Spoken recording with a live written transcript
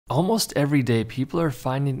Almost every day, people are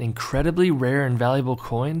finding incredibly rare and valuable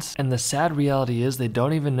coins, and the sad reality is they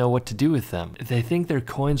don't even know what to do with them. They think their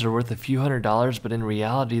coins are worth a few $100s, but in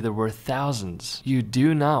reality, they're worth thousands. You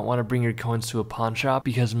do not want to bring your coins to a pawn shop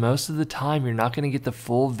because most of the time, you're not going to get the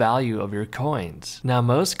full value of your coins. Now,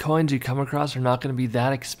 most coins you come across are not going to be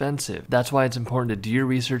that expensive. That's why it's important to do your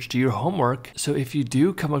research, do your homework, so if you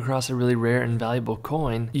do come across a really rare and valuable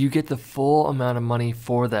coin, you get the full amount of money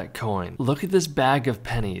for that coin. Look at this bag of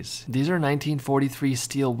pennies. These are 1943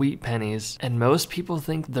 steel wheat pennies, and most people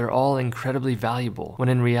think they're all incredibly valuable, when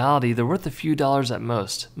in reality they're worth a few dollars at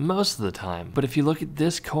most of the time. But if you look at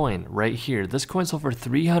this coin right here, this coin sold for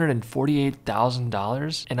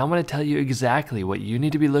 $348,000, and I'm going to tell you exactly what you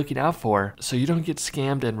need to be looking out for so you don't get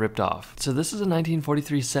scammed and ripped off. So this is a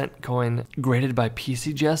 1943 cent coin graded by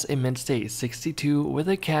PCGS, a mint state 62 with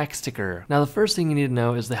a CAC sticker. Now the first thing you need to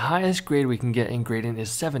know is the highest grade we can get in grading is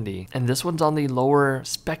 70, and this one's on the lower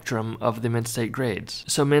spectrum of the mint state grades.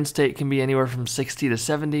 So mint state can be anywhere from 60 to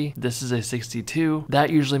 70. This is a 62. That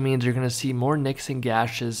usually means you're going to see more nicks and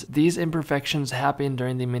gashes. These imperfections happen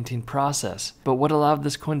during the minting process. But what allowed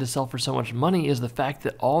this coin to sell for so much money is the fact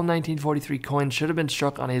that all 1943 coins should have been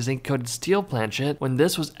struck on a zinc-coated steel planchet when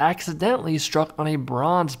this was accidentally struck on a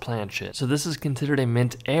bronze planchet. So this is considered a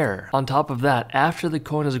mint error. On top of that, after the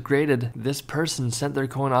coin is graded, this person sent their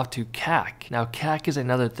coin off to CAC. Now CAC is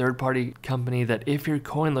another third-party company that if your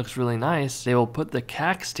coin looks really nice, they will put the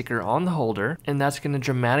CAC sticker on the holder, and that's going to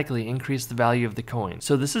dramatically increase the value of the coin.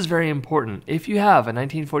 So this is very important. If you have a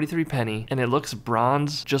 1943 penny and it looks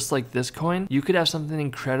bronze just like this coin, you could have something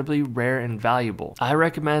incredibly rare and valuable. I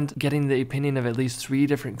recommend getting the opinion of at least 3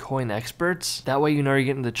 different coin experts. That way you know you're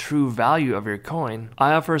getting the true value of your coin.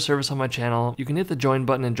 I offer a service on my channel. You can hit the join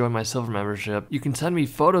button and join my silver membership. You can send me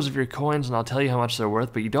photos of your coins and I'll tell you how much they're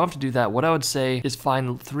worth, but you don't have to do that. What I would say is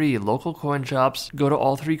find 3 local coin shops, go to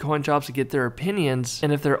all 3 coin shops to get their opinions,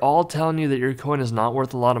 and if they're all telling you that your coin is not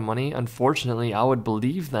worth a lot of money, unfortunately I would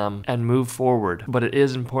believe them and move forward. But it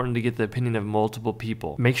is important to get the opinion of multiple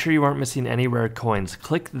people. Make sure you aren't missing any rare coins.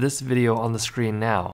 Click this video on the screen now.